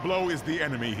 Diablo is the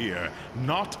enemy here,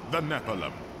 not the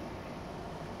Nephilim.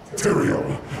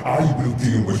 Tyrael, I will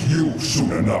deal with you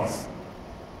soon enough.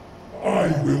 I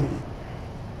will...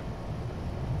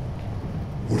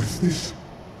 What is this?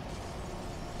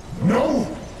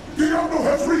 No! Diablo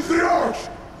has reached the arch!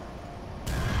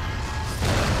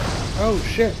 Oh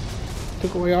shit.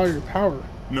 Took away all your power.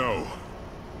 No.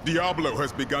 Diablo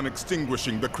has begun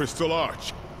extinguishing the Crystal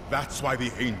Arch. That's why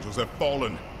the angels have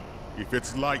fallen. If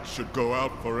its light should go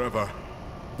out forever,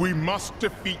 we must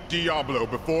defeat Diablo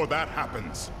before that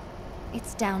happens.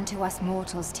 It's down to us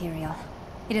mortals, Tyrael.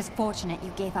 It is fortunate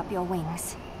you gave up your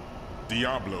wings.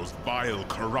 Diablo's vile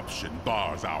corruption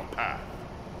bars our path.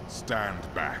 Stand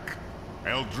back.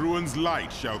 Eldruin's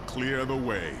light shall clear the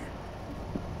way.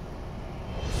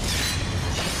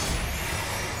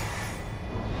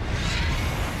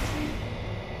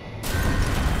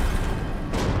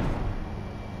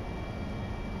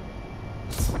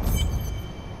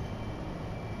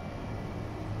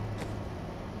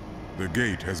 The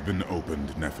gate has been opened,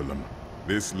 Nephilim.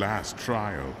 This last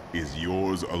trial is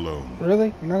yours alone.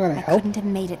 Really? You're not gonna help? I couldn't have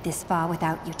made it this far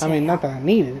without you, I mean, not that I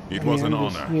need it. It was an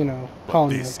just, honor. you know, but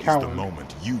calling this you a coward. is the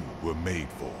moment you were made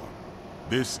for.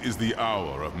 This is the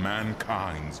hour of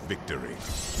mankind's victory.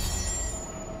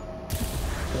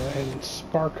 Go ahead and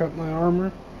spark up my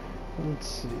armor. Let's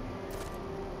see.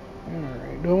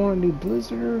 Alright, do I want to do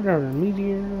Blizzard or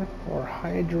Meteor or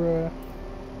Hydra?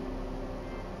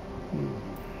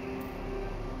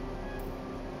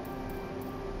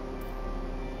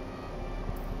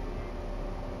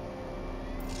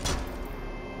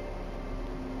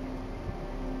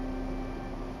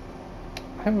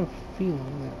 I have a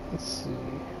feeling that, let's see.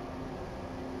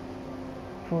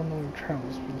 Tornado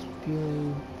travels with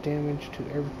dealing damage to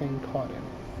everything caught in it.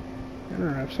 I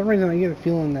don't know, for some reason I get a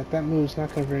feeling that that move's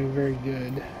not going to be very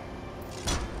good.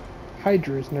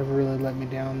 Hydra's never really let me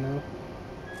down though.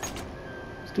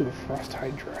 Let's do a Frost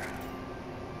Hydra.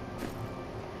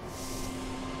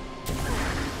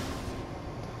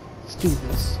 Let's do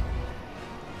this.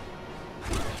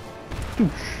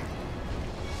 Doosh.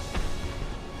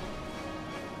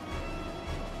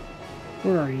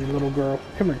 Where are you, little girl?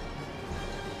 Come here.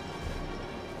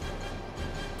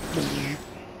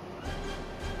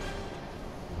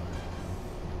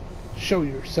 Show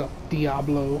yourself,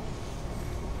 Diablo.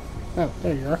 Oh,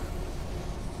 there you are.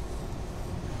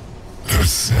 The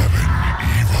 7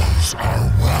 evils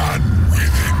are one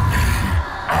within me.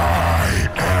 I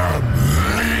am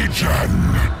Legion.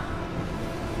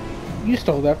 You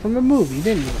stole that from a movie,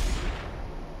 didn't you?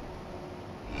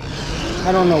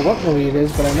 I don't know what movie it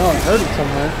is, but I know I heard it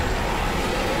somewhere.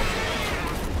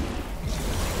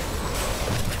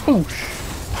 Whoosh.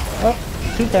 Oh,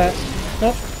 too fast.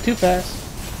 Oh, too fast.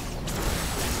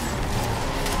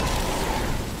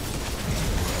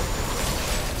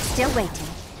 Still waiting.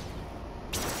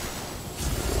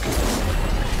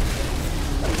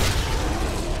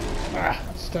 Ah,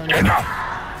 started. Enough.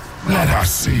 Let us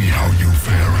see how you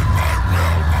fare in my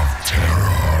realm of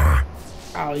terror.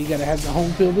 Oh, you gotta have the home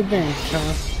field advantage,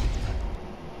 huh?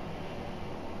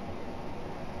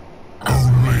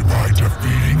 Only by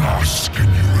defeating us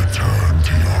can you return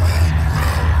to your own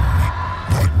realm.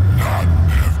 But none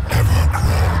have ever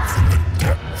crawled from the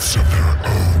depths of their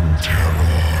own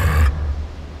terror.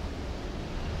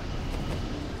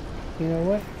 You know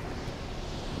what?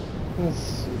 Let's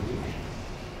see.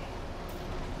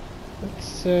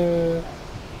 Let's,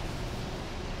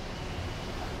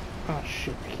 oh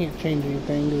shit, I can't change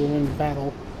anything because I'm in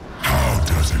battle. How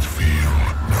does it feel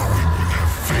knowing you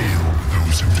have failed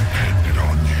those who depended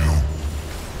on you?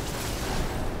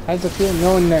 How does it feel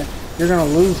knowing that you're gonna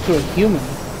lose to a human?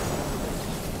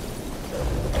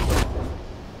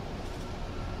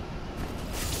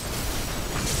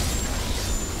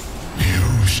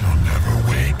 You shall never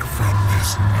wake from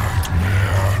this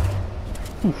nightmare.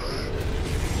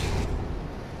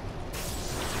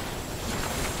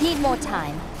 Need more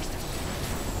time.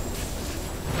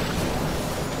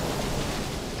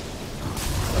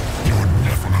 Your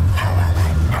Nephilim power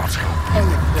will not help you in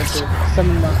this one.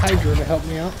 Summon the Hydra to help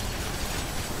me out.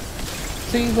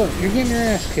 See, look, you're getting your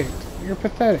ass kicked. You're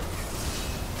pathetic.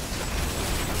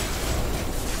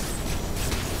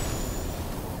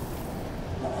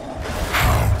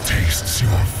 How tastes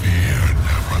your fear,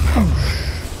 Nephilim?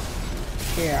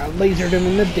 Yeah, I lasered him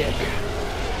in the dick.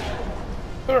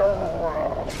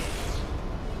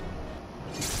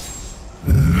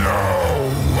 No!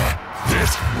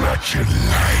 This wretched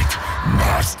light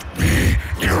must be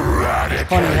eradicated!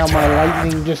 Funny how my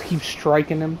lightning just keeps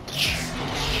striking him.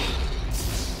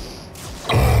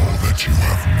 All that you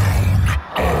have known,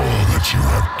 all that you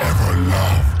have ever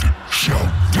loved, shall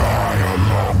die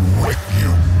along with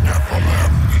you,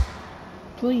 Nephilim.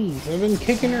 Please, I've been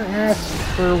kicking her ass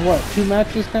for what, 2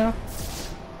 matches now?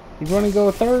 You want to go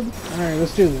a third? Alright,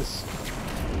 let's do this.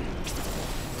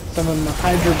 Summon my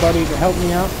Hydra buddy to help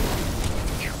me out.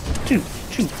 Choo,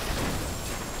 choo.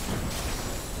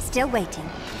 Still waiting.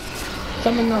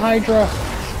 Summon the Hydra.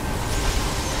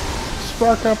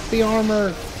 Spark up the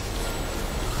armor.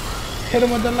 Hit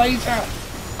him with the laser.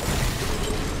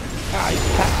 Ah, he's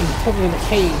fucking put me in a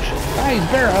cage. Ah, he's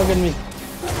bear hugging me.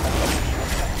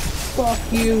 Fuck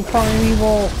you,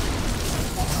 Primeval.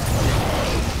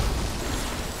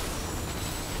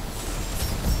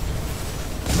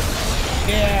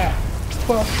 Yeah.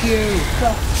 Fuck you.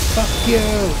 Fuck you.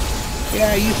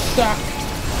 Yeah, you suck.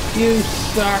 You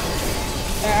suck.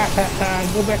 Ah, ha, ha.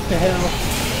 Go back to hell.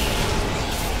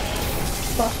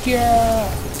 Fuck yeah.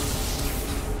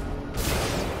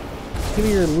 Give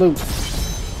me your loot.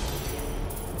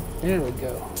 There we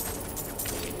go.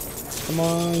 Come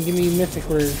on, give me mythic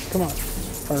words. Come on.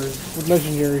 Or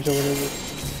legendaries or whatever.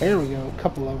 There we go, a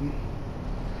couple of them.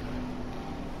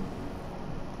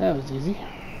 That was easy.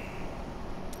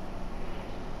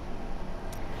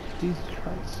 Jesus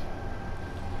Christ.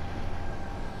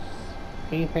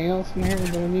 Anything else in here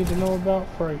that I need to know about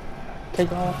before I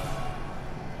take off?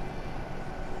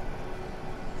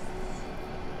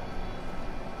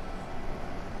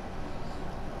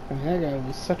 I mean, that guy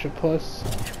was such a puss.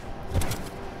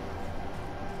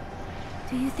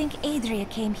 Do you think Adria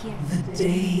came here? The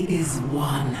day is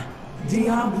won.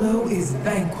 Diablo is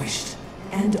vanquished,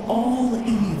 and all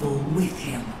evil with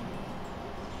him.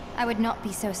 I would not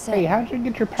be so certain. Hey, how'd you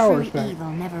get your powers True back? evil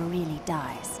never really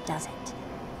dies, does it?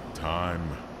 Time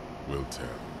will tell.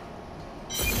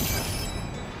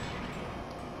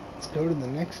 Let's go to the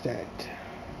next act.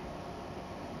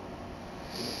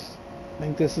 I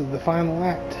think this is the final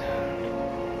act.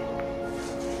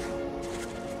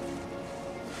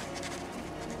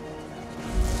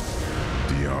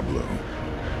 Diablo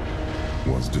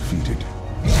was defeated.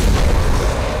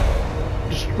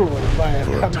 Destroyed by a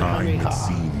For a time Kamehameha. it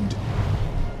seemed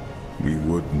we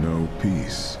would know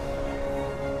peace.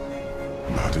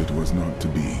 But it was not to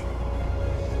be.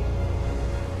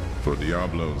 For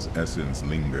Diablo's essence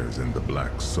lingers in the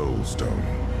Black Soul Stone.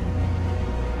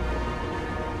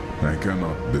 I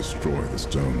cannot destroy the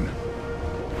stone,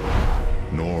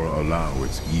 nor allow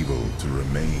its evil to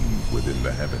remain within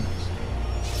the heavens.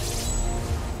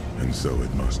 And so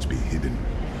it must be hidden,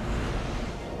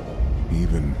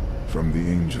 even from the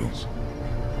angels.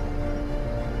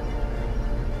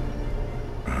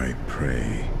 I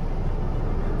pray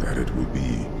that it will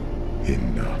be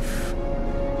enough.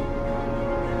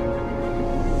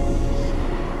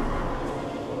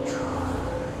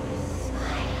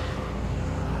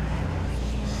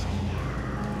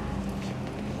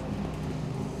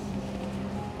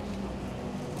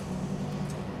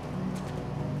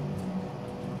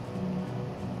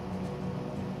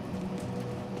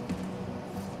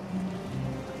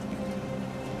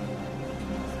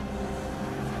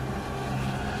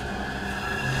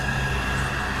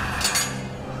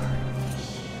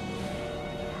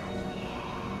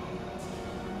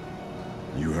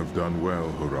 You have done well,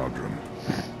 Horadrim.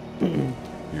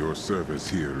 Your service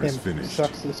here is finished.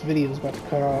 Sucks, this video's about to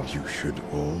cut off. You should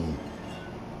all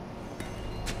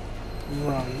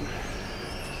Run.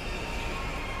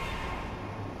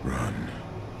 run.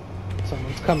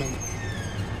 Someone's coming.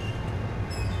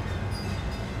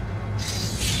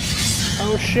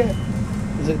 Oh shit!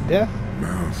 Is it Death?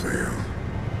 Malthael.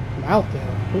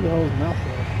 Malthael? Who the hell is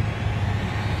Malthael?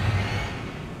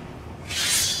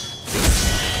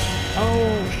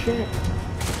 Oh shit!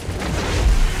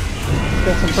 It's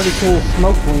got some pretty cool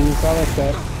smoke wings. I like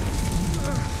that.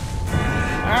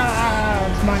 Ah!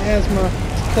 It's my asthma.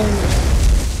 It's killing me.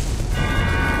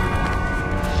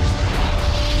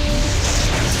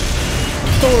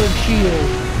 Sword shield.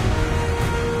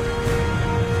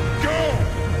 Go!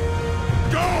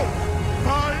 Go!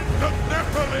 Find the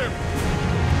Nephilim!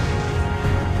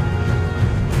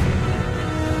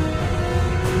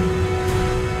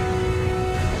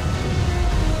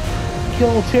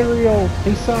 Kill Tyrael.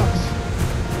 He sucks.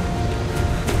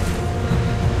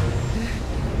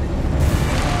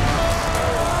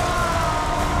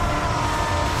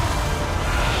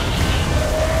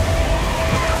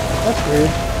 That's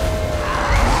weird.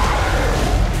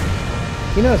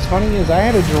 You know what's funny is I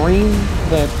had a dream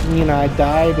that, I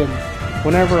died, and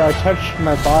whenever I touched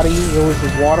my body, it was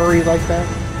watery like that.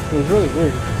 It was really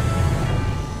weird.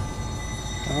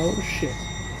 Oh shit.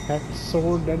 That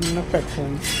sword doesn't affect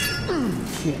him.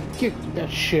 Yeah, get that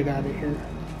shit out of here.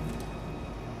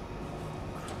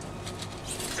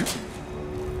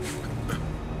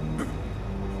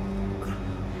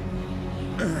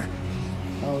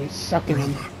 Oh, he's sucking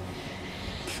him.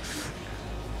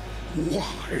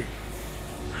 Why?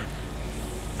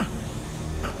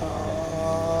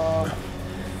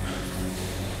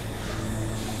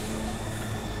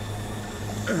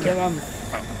 Get him.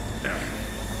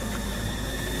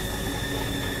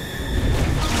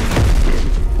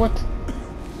 What?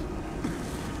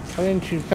 Why didn't you